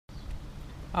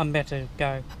I'm about to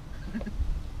go.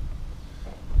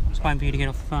 Just waiting for you to get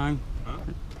off the phone. Huh?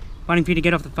 Waiting for you to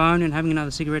get off the phone and having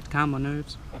another cigarette to calm my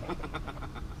nerves. Yeah,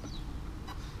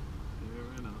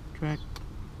 right. Track.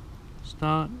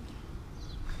 Start.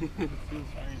 It feels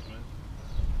strange, man.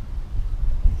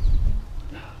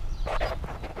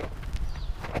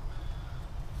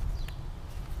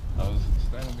 I was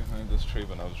standing behind this tree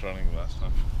when I was running last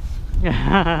time.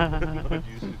 I'd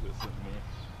usually do something there.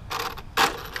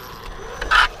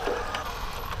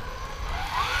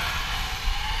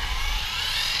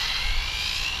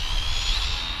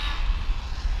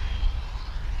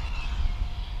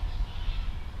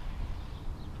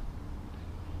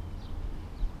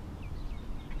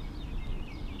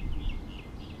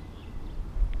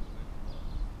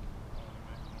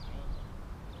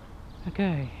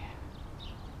 Okay.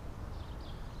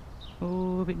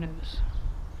 Oh, a bit nervous.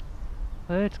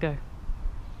 Let's go.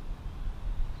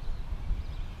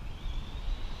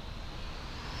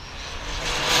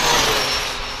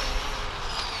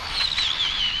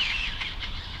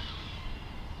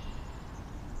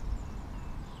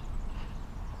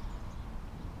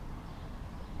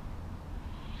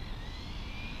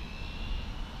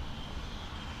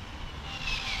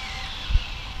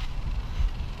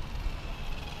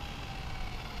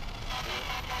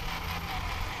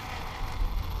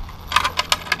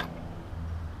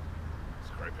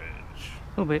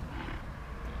 A little bit.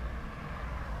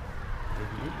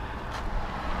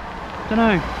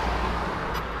 Dunno.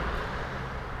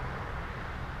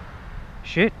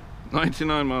 Shit.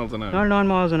 99 miles an hour. 99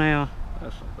 miles an hour.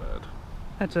 That's not bad.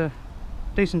 That's a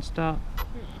decent start.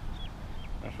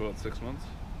 Yeah. After what, 6 months?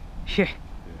 Yeah. Yeah.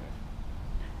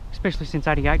 Especially since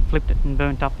 88 flipped it and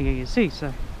burnt up the ESC,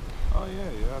 so. Oh yeah,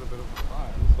 you had a bit of a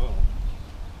fire as well.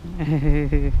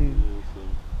 Some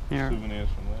Yeah. souvenirs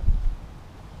from that.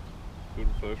 Good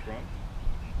first run.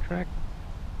 Track.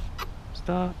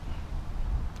 Start.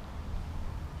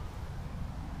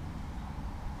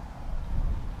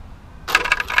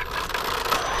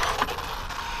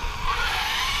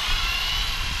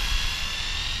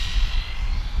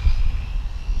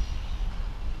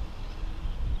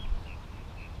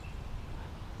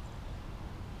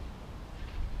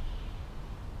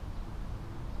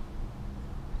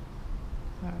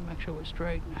 Alright, make sure we're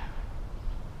straight.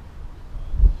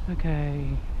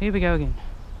 Okay, here we go again.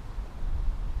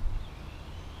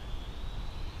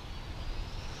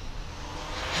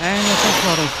 And the full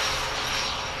throttle.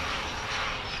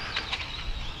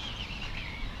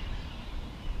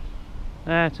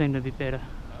 That seemed a bit better.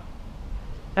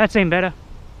 That seemed better.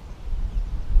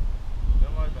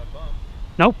 Don't like that bump.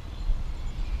 Nope.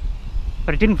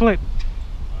 But it didn't flip.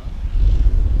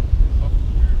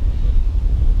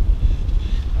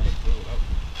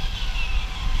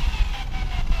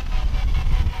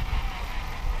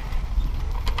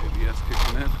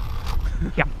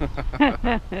 Yeah.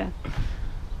 Let's see.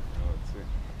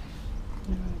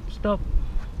 Stop.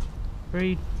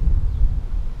 Read.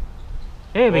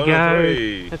 There we go.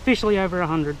 103. Officially over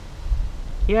 100.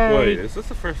 Yay. Wait, is this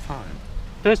the first time?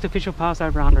 First official pass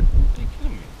over 100. Are you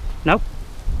kidding me? Nope.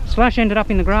 Slash ended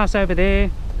up in the grass over there,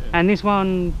 and this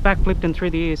one backflipped and threw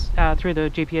the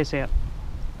GPS out.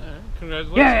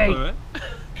 Congratulations, Yay! man.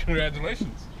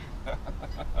 Congratulations.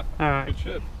 Alright. Good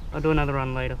shit. I'll do another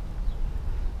run later.